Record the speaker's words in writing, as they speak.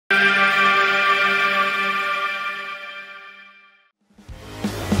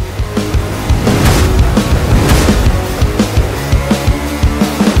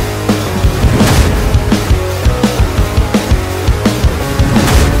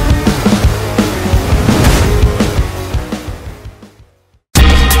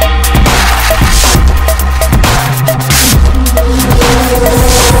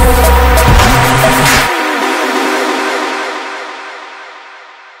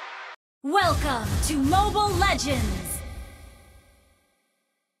Welcome to Mobile Legends!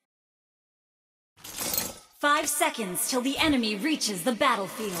 5 seconds till the enemy reaches the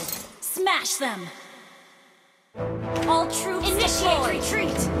battlefield. Smash them! All troops initiate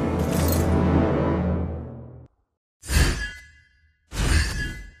retreat!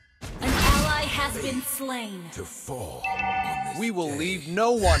 An ally has been slain. To fall on this We will day. leave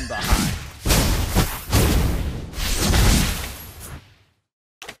no one behind.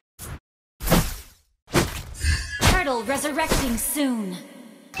 Turtle resurrecting soon.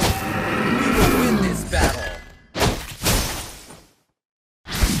 We will win this battle.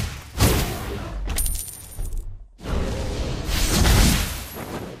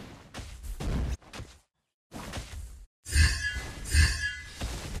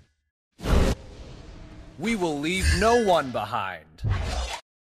 We will leave no one behind.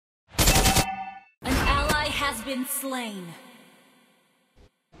 An ally has been slain.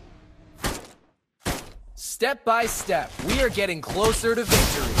 Step by step, we are getting closer to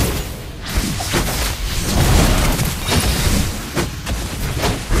victory.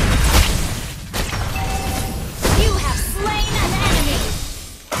 You have slain an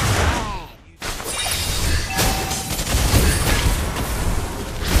enemy!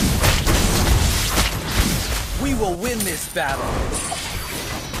 We will win this battle.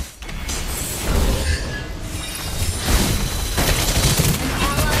 An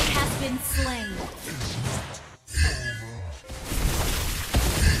ally has been slain.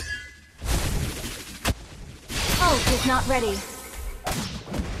 Ult is not ready.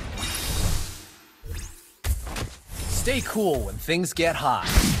 Stay cool when things get hot.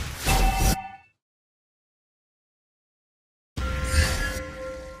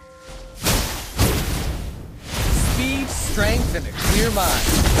 Speed, strength, and a clear mind.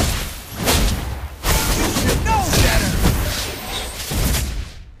 You should know better!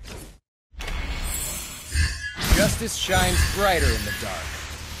 Justice shines brighter in the dark.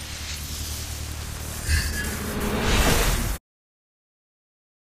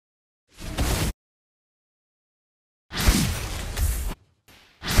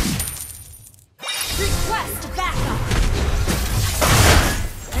 Request backup!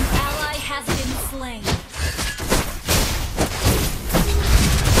 An ally has been slain.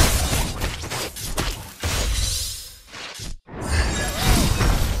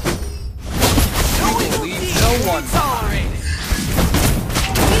 We will leave no one behind.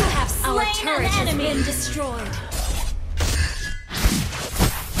 You have slain an enemy and destroyed.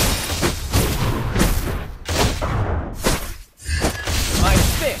 My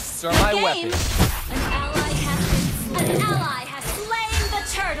fists are my Game. weapons. An ally has slain the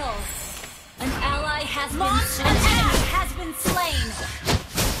turtle. An ally has been slain. An enemy has been slain.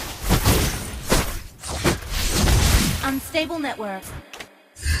 Unstable network.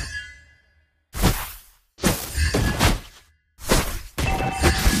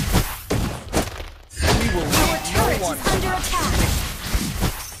 We will Our leave turret no one is under attack.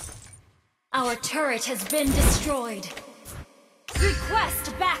 Our turret has been destroyed.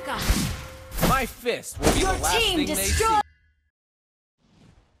 Request backup. My fist will be Your the last team thing they see. destroyed.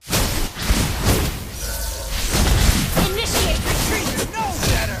 Initiate retreat. No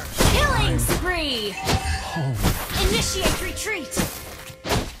better. Killing spree. Initiate retreat.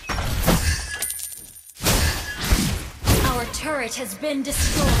 Our turret has been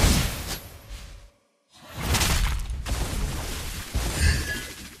destroyed.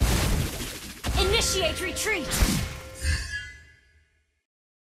 Initiate retreat.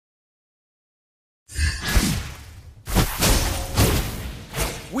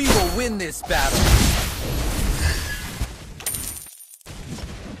 We will win this battle.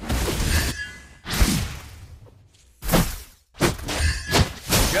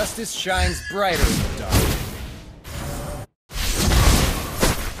 Justice shines brighter in the dark.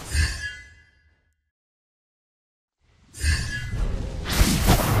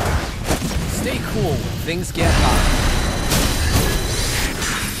 Stay cool when things get hot.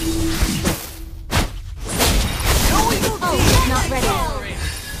 Oh, not ready.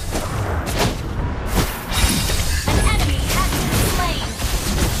 An enemy has been slain.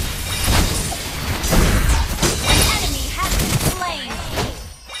 An enemy has been slain.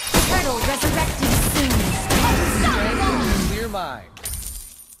 Turtle resurrecting soon. Unstoppable. Clear mind.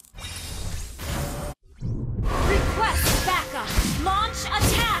 Request backup. Launch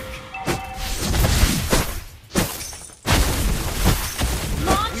attack.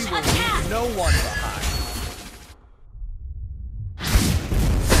 Launch We will attack. leave no one behind.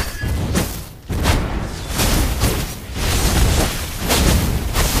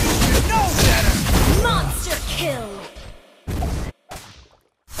 You know better. Monster kill.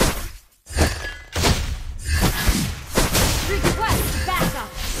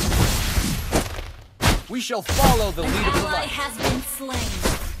 We shall follow the lead of the Ally light. has been slain.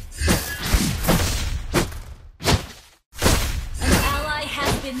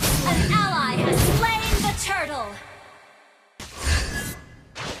 An ally has slain the turtle.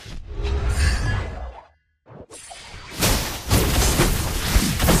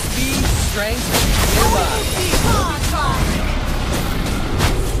 Speed, strength, nyoba.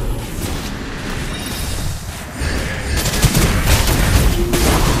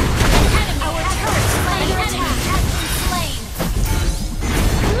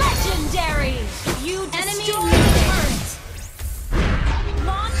 Legendary! You destroyed the turret!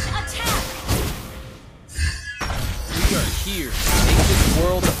 Launch attack! We are here to make this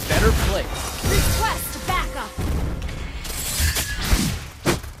world a better place. Request backup!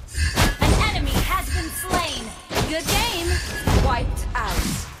 An enemy has been slain! Good game! Wiped out.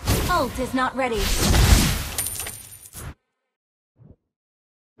 Ult is not ready.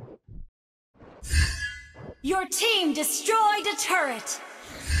 Your team destroyed a turret!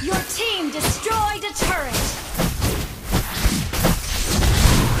 Your team destroyed a turret!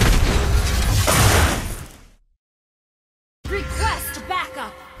 Request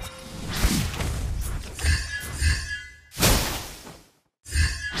backup!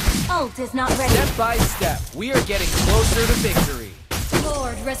 Ult is not ready. Step by step, we are getting closer to victory.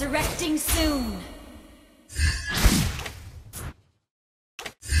 Lord resurrecting soon.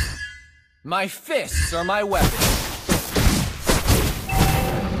 My fists are my weapon.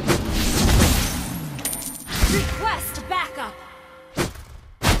 Request backup.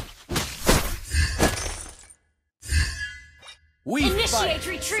 We Initiate fight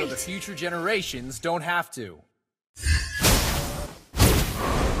retreat. so the future generations don't have to.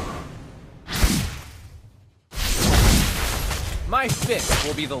 My fist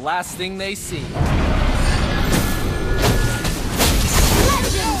will be the last thing they see.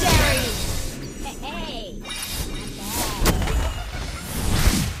 Legendary! Hey.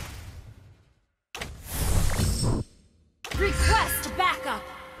 Request backup.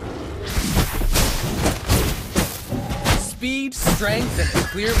 Speed, strength, and a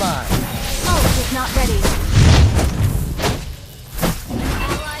clear mind. Ult is not ready. An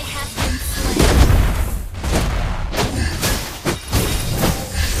ally has been slain.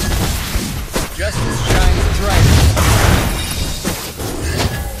 Justice shines brighter.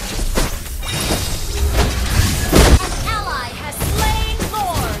 An ally has slain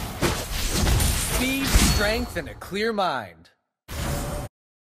Lord. Speed, strength, and a clear mind.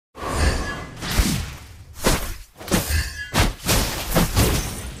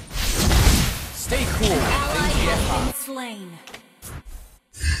 Stay cool. Ally Things get has hot. been slain.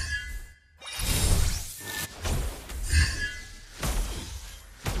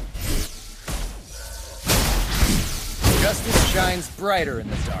 Justice shines brighter in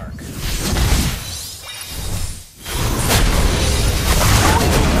the dark.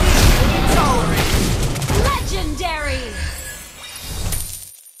 Legendary!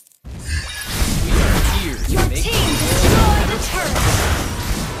 We are here to Your make team this destroyed the turret.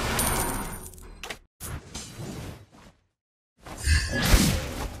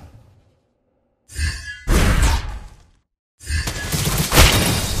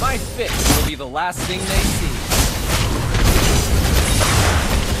 My fist will be the last thing they see.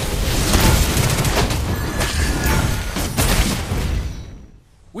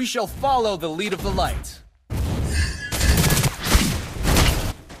 We shall follow the lead of the light.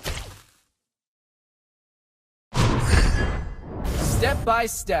 Step by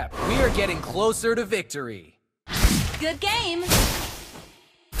step, we are getting closer to victory. Good game.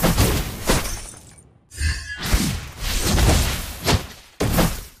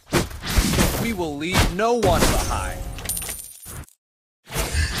 We will leave no one behind.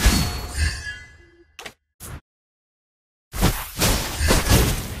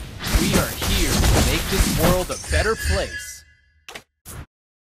 We are here to make this world a better place.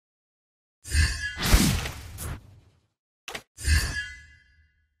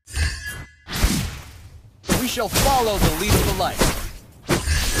 We shall follow the lead of the light.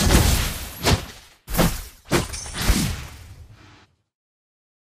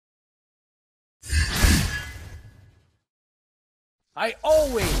 I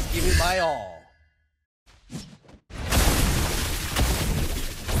always give it my all.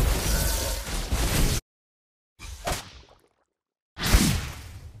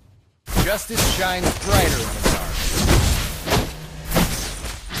 Justice shines brighter in the dark.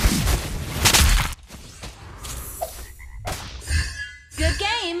 Good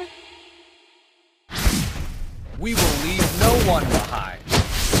game. We will leave no one behind.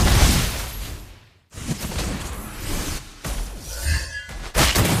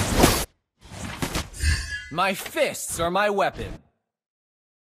 My fists are my weapon.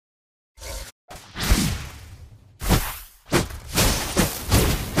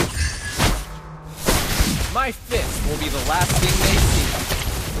 My fist will be the last thing they see.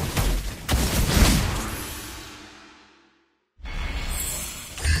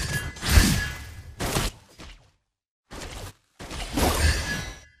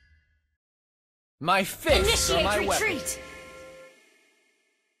 My fists are my weapon. Retreat.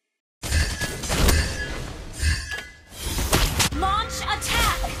 Launch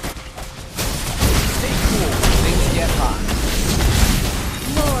attack. Stay cool when things get hot.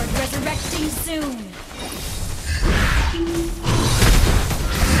 Lord resurrecting soon.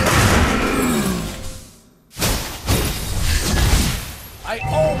 I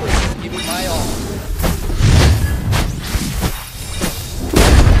always give you my all.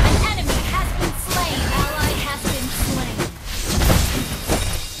 An enemy has been slain. Ally has been slain.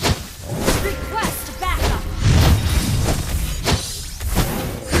 Request backup.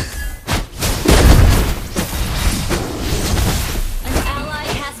 An ally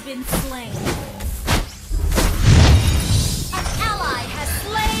has been slain. An ally has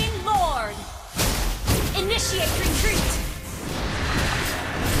slain Lord. Initiate retreat.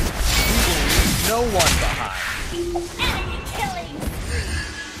 No one behind. Enemy killing spree.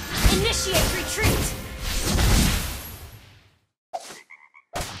 Initiate retreat.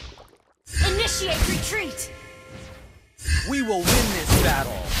 Initiate retreat. We will win this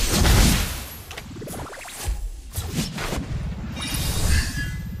battle.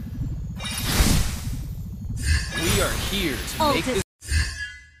 We are here to make this.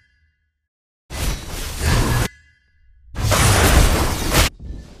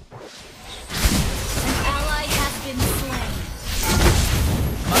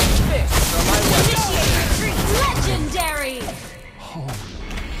 Legendary!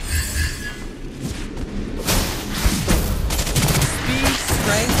 Speed,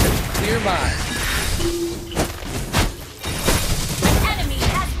 strength, and clear mind. An enemy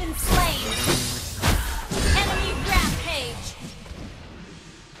has been slain. Enemy rampage.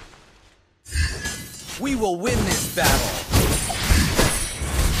 We will win this battle.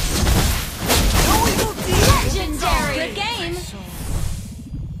 Legendary! Good game!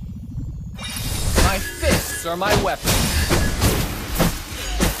 My fists are my weapon.